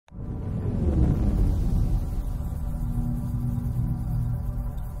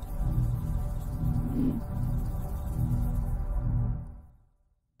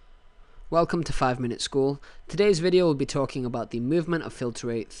Welcome to 5 Minute School. Today's video will be talking about the movement of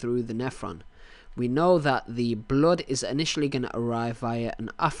filtrate through the nephron. We know that the blood is initially going to arrive via an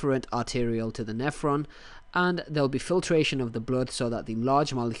afferent arteriole to the nephron, and there will be filtration of the blood so that the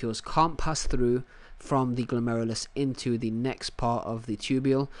large molecules can't pass through from the glomerulus into the next part of the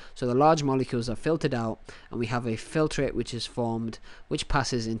tubule. So the large molecules are filtered out, and we have a filtrate which is formed, which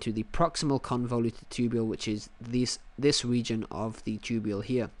passes into the proximal convoluted tubule, which is this region of the tubule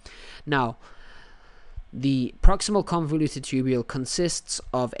here. Now, the proximal convoluted tubule consists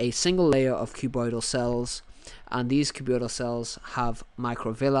of a single layer of cuboidal cells, and these cuboidal cells have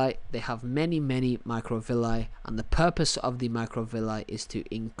microvilli. They have many microvilli, and the purpose of the microvilli is to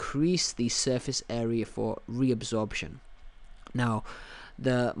increase the surface area for reabsorption. Now,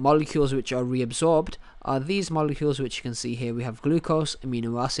 the molecules which are reabsorbed are these molecules which you can see here. We have glucose,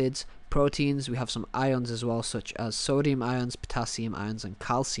 amino acids, proteins. We have some ions as well, such as sodium ions, potassium ions, and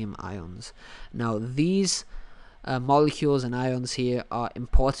calcium ions. Now, these molecules and ions here are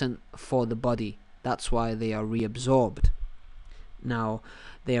important for the body. That's why they are reabsorbed. Now,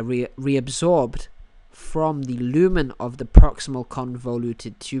 they are reabsorbed from the lumen of the proximal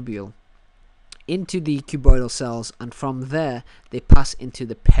convoluted tubule into the cuboidal cells, and from there they pass into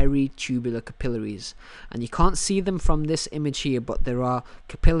the peritubular capillaries. And you can't see them from this image here, but there are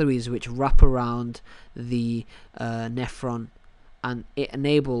capillaries which wrap around the nephron, and it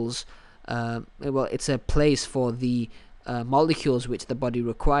enables it's a place for the molecules which the body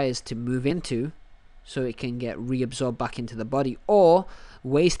requires to move into, so it can get reabsorbed back into the body, or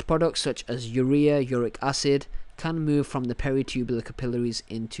waste products such as urea, uric acid can move from the peritubular capillaries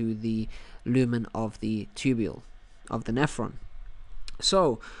into the lumen of the tubule of the nephron.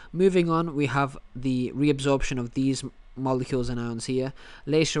 So moving on, we have the reabsorption of these molecules and ions here.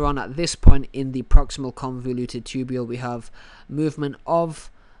 Later on, at this point in the proximal convoluted tubule, we have movement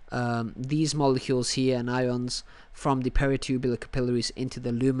of these molecules here and ions from the peritubular capillaries into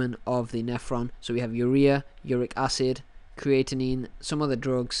the lumen of the nephron. So we have urea, uric acid, creatinine, some other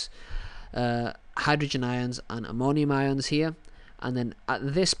drugs, hydrogen ions and ammonium ions here. And then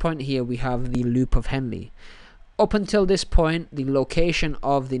at this point here we have the loop of Henle. Up until this point, the location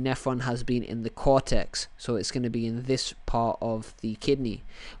of the nephron has been in the cortex, so it's going to be in this part of the kidney.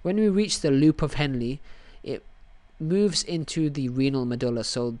 When we reach the loop of Henle, it moves into the renal medulla.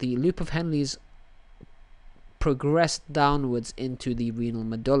 So the loop of Henle's progress downwards into the renal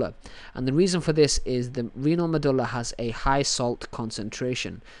medulla, and the reason for this is the renal medulla has a high salt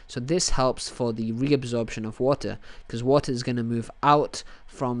concentration, so this helps for the reabsorption of water, because water is going to move out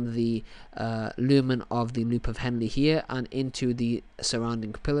from the lumen of the loop of Henle here and into the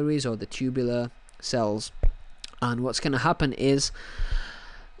surrounding capillaries or the tubular cells. And what's going to happen is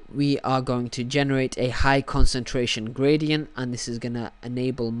we are going to generate a high concentration gradient, and this is going to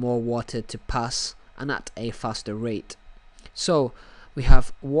enable more water to pass and at a faster rate. So we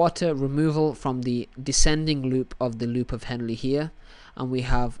have water removal from the descending loop of the loop of Henle here, and we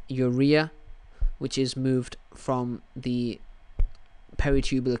have urea, which is moved from the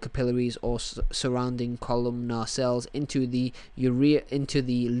peritubular capillaries or surrounding columnar cells into the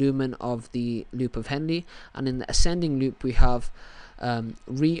lumen of the loop of Henle. And in the ascending loop we have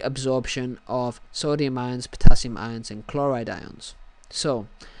reabsorption of sodium ions, potassium ions, and chloride ions. So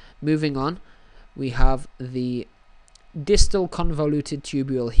moving on, we have the distal convoluted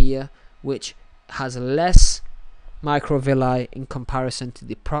tubule here, which has less microvilli in comparison to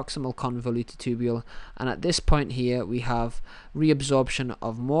the proximal convoluted tubule, and at this point here we have reabsorption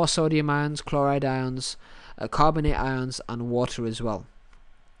of more sodium ions, chloride ions, carbonate ions, and water as well.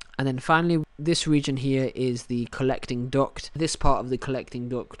 And then finally, this region here is the collecting duct. This part of the collecting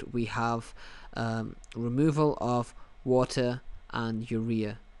duct we have removal of water and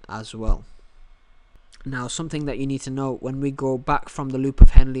urea as well. Now, something that you need to know, when we go back from the loop of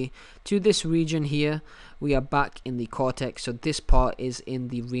Henle to this region here, we are back in the cortex. So this part is in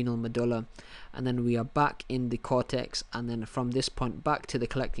the renal medulla, and then we are back in the cortex, and then from this point back to the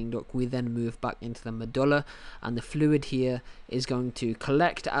collecting duct, we then move back into the medulla, and the fluid here is going to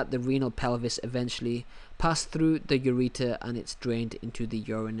collect at the renal pelvis, eventually pass through the ureter, and it's drained into the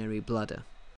urinary bladder.